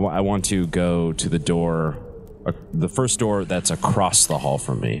 I want to go to the door, the first door that's across the hall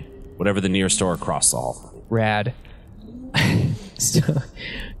from me. Whatever the nearest door across the hall from me. Rad. So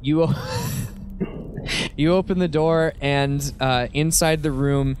you open the door, and inside the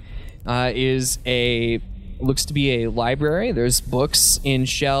room looks to be a library. There's books in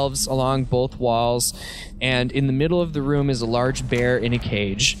shelves along both walls, and in the middle of the room is a large bear in a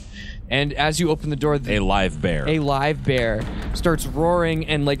cage. And as you open the door, a live bear starts roaring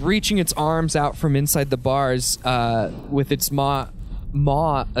and like reaching its arms out from inside the bars with its maw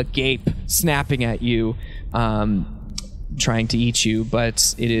agape, snapping at you, trying to eat you,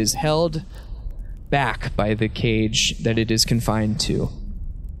 but it is held back by the cage that it is confined to.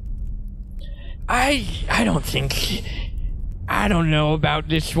 I don't know about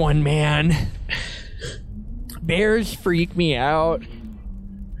this one, man. Bears freak me out.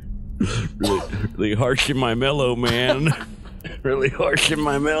 Really harsh in my mellow, man. Really harsh in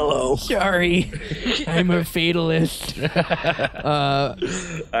my mellow. Sorry, I'm a fatalist.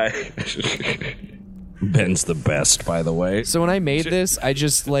 Ben's the best, by the way. So when I made this, I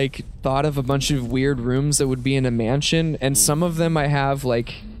just like thought of a bunch of weird rooms that would be in a mansion, and some of them I have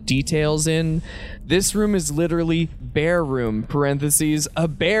like details in. This room is literally bear room, parentheses, a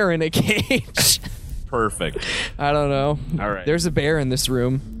bear in a cage. Perfect. I don't know. All right. There's a bear in this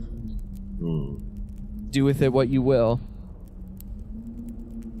room. Do with it what you will.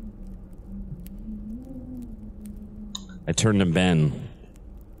 I turn to Ben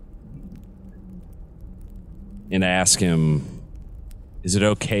and I ask him, is it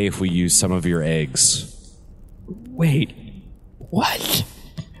okay if we use some of your eggs? Wait, what?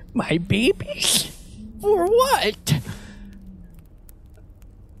 My babies? For what?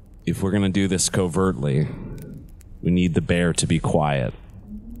 If we're going to do this covertly, we need the bear to be quiet.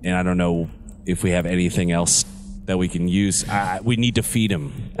 And I don't know if we have anything else that we can use. We need to feed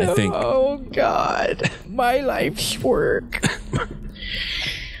him, I think. Oh, God. My life's work.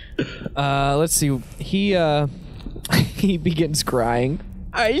 Let's see. He begins crying.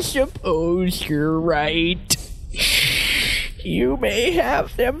 I suppose you're right. You may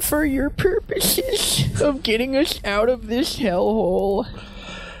have them for your purposes of getting us out of this hellhole.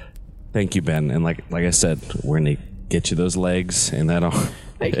 Thank you, Ben. And like I said, we're going to get you those legs, and that'll...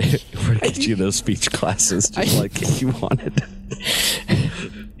 we're going to get you those speech classes just like you wanted.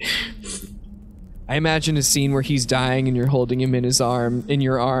 I imagine a scene where he's dying and you're holding him in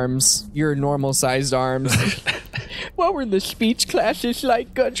your arms, your normal-sized arms. What were the speech classes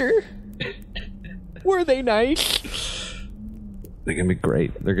like, Gudger? Were they nice? They're going to be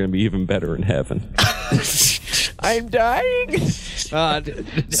great. They're going to be even better in heaven. I'm dying.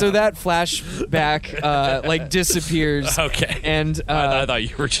 So that flashback disappears. Okay. And I thought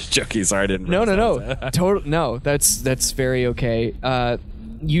you were just joking. Sorry, I didn't. No. That's very okay.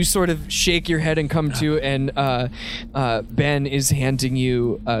 You sort of shake your head and come to, and Ben is handing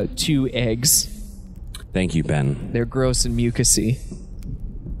you 2 eggs. Thank you, Ben. They're gross and mucusy.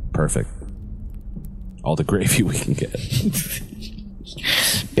 Perfect. All the gravy we can get.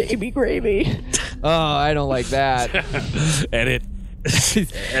 Baby gravy. Oh, I don't like that. Edit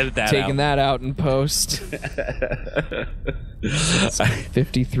that Taking out. that out in post.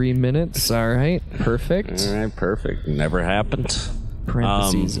 53 minutes. All right. Perfect. All right, perfect. Never happened.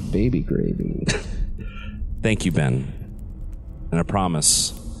 Parentheses of baby gravy. Thank you, Ben. And I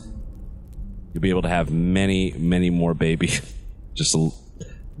promise you'll be able to have many, many more babies just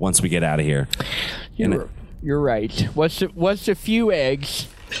once we get out of here. You're right. What's a few eggs?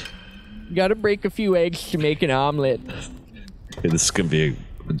 You gotta break a few eggs to make an omelet. This is going to be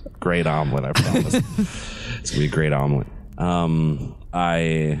a great omelet, I promise. It's going to be a great omelet. So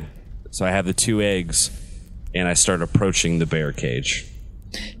I have the 2 eggs, and I start approaching the bear cage.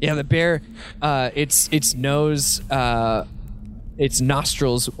 Yeah, the bear, its nose, its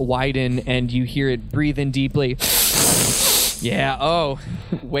nostrils widen, and you hear it breathe in deeply. Yeah. Oh,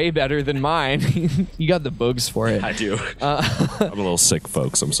 way better than mine. You got the bugs for it. I do. I'm a little sick,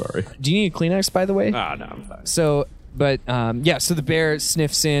 folks. I'm sorry. Do you need a Kleenex, by the way? No, I'm fine. So, but so the bear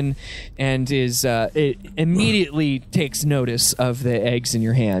sniffs in and it immediately takes notice of the eggs in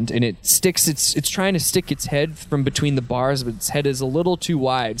your hand, and it's trying to stick its head from between the bars, but its head is a little too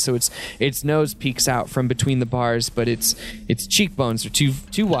wide, so its nose peeks out from between the bars, but its cheekbones are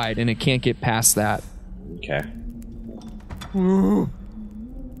too wide, and it can't get past that. Okay.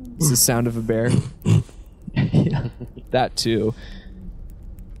 It's the sound of a bear. Yeah, that too.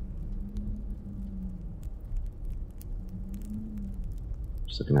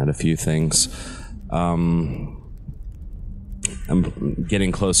 Just looking at a few things. I'm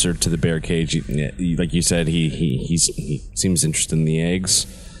getting closer to the bear cage. Like you said, he seems interested in the eggs,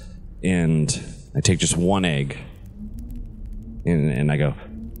 and I take just one egg, and I go,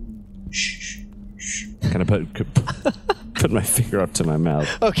 shh, shh. Kind of put my finger up to my mouth.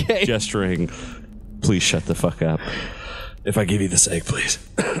 Okay. Gesturing, please shut the fuck up. If I give you this egg, please.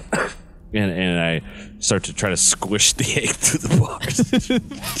 And I start to try to squish the egg through the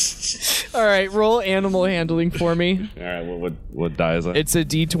box. All right, roll animal handling for me. All right, what die is that? It's a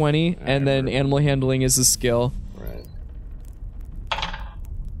D20, and then animal handling is a skill. Right.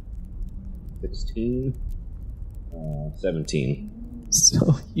 16. 17.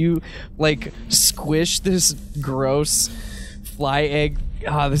 So you squish this gross fly egg.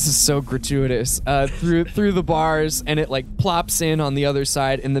 This is so gratuitous. Through the bars, and it plops in on the other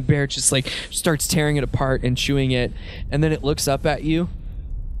side, and the bear just starts tearing it apart and chewing it, and then it looks up at you,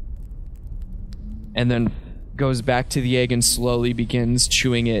 and then goes back to the egg and slowly begins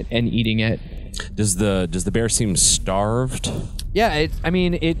chewing it and eating it. Does the bear seem starved? Yeah,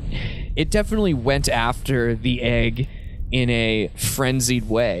 it definitely went after the egg in a frenzied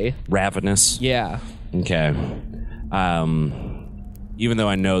way. Ravenous? Yeah. Okay. Even though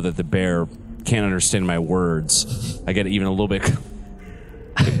I know that the bear can't understand my words, I get even a little bit...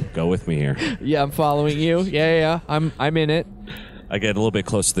 Go with me here. Yeah, I'm following you. Yeah. I'm in it. I get a little bit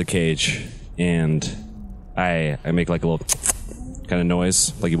close to the cage, and I make a little kind of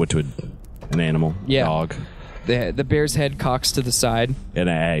noise, like you would to an animal, Yeah. dog. The bear's head cocks to the side. And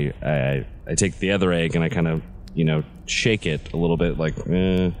I take the other egg and I kind of, shake it a little bit,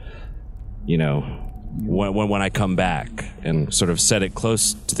 when I come back, and sort of set it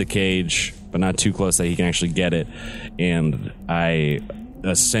close to the cage, but not too close that he can actually get it. And I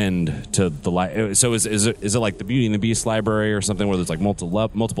ascend to the so is it like the Beauty and the Beast library or something where there's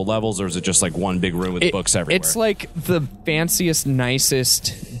multiple levels, or is it just one big room with books everywhere? It's like the fanciest,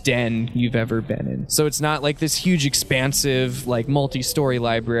 nicest den you've ever been in. So it's not like this huge, expansive, multi-story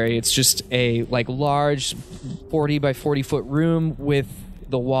library. It's just a large 40 by 40 foot room with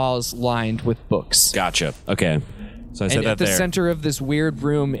the walls lined with books. Gotcha. Okay. So I said And that at the there. center of this weird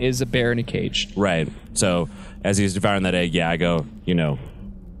room is a bear in a cage. Right. So as he's devouring that egg, I go,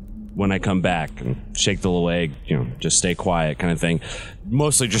 when I come back and shake the little egg, just stay quiet kind of thing.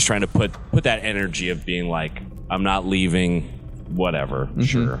 Mostly just trying to put that energy of being I'm not leaving, whatever,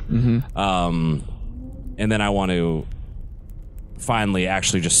 sure. And then I want to finally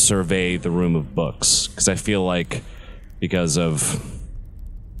actually just survey the room of books, because I feel because of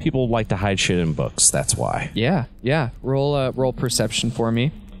people like to hide shit in books, that's why. Yeah. Roll perception for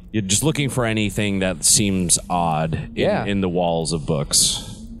me. You're just looking for anything that seems odd in the walls of books.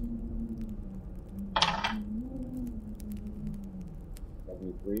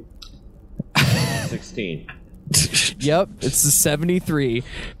 16. Yep, it's the 73.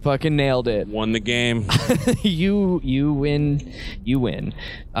 Fucking nailed it. Won the game. You win.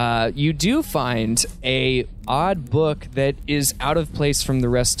 You do find a odd book that is out of place from the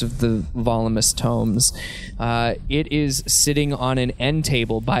rest of the voluminous tomes. It is sitting on an end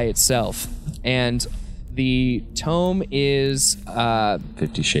table by itself, and the tome is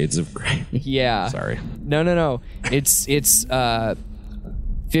 50 Shades of Grey. yeah. Sorry. No. It's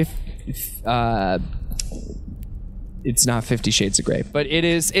it's not 50 Shades of Grey, but it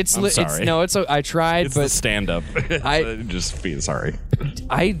is. I'm sorry. I tried, It's but the stand-up. I- just be sorry.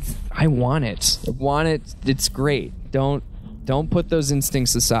 I want it. I want it. It's great. Don't put those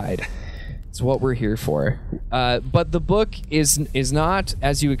instincts aside. It's what we're here for. But the book is not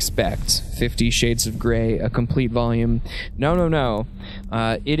as you expect. 50 Shades of Grey, a complete volume. No.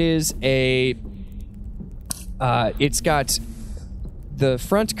 It is a. It's got the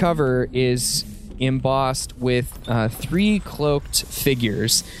front cover is embossed with 3 cloaked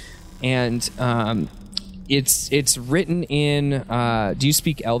figures, and it's written in. Do you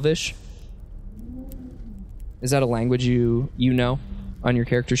speak Elvish? Is that a language you know on your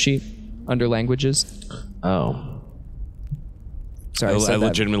character sheet under languages? Oh. Sorry, I said I that.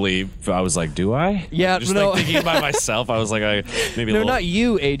 legitimately, I was like, do I? Yeah, just no. like thinking by myself. I was like, maybe a No, little. not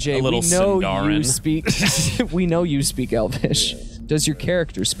you, AJ. a little We know you Sindarin. speak. We know you speak Elvish. Does your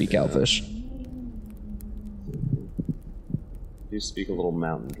character speak Elvish? You speak a little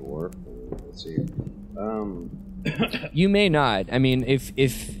mountain dwarf. Let's see. You may not. I mean, if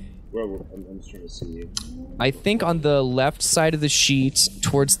Well, I'm just trying to see. I think on the left side of the sheet,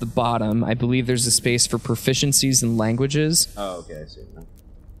 towards the bottom, I believe there's a space for proficiencies in languages. Oh, okay, I see.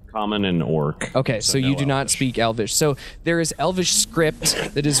 Common and orc. Okay, so you no do not Elvish. speak Elvish. So there is Elvish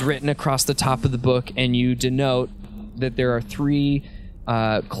script that is written across the top of the book, and you denote that there are 3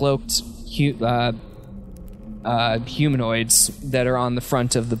 cloaked humanoids that are on the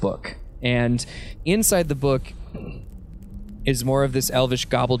front of the book. And inside the book is more of this Elvish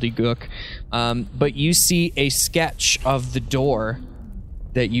gobbledygook, but you see a sketch of the door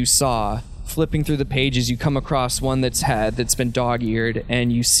that you saw. Flipping through the pages, you come across one that's been dog-eared,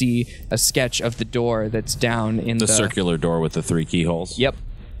 and you see a sketch of the door that's down in The circular door with the 3 keyholes. Yep.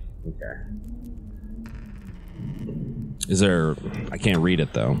 Okay. Is there? I can't read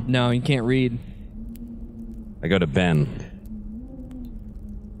it though. No, you can't read. I go to Ben.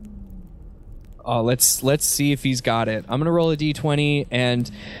 Oh, let's see if he's got it. I'm gonna roll a d20, and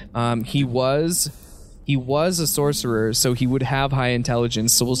he was a sorcerer, so he would have high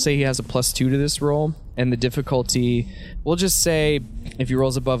intelligence. So we'll say he has a +2 to this roll, and the difficulty, we'll just say if he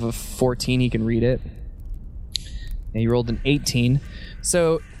rolls above a 14, he can read it. And he rolled an 18,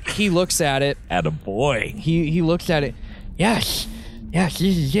 so he looks at it. Attaboy. He looks at it. Yes, this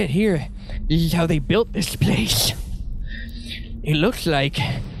is it here. This is how they built this place. It looks like,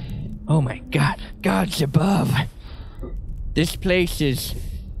 oh my God, gods above. This place is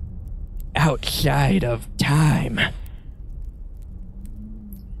outside of time.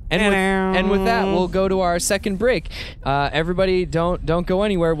 And with that, we'll go to our second break. Everybody, don't go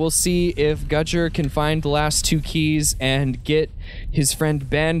anywhere. We'll see if Gudger can find the last 2 keys and get his friend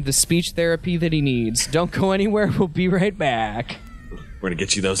Ben the speech therapy that he needs. Don't go anywhere. We'll be right back. We're gonna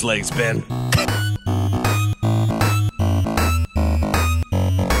get you those legs, Ben.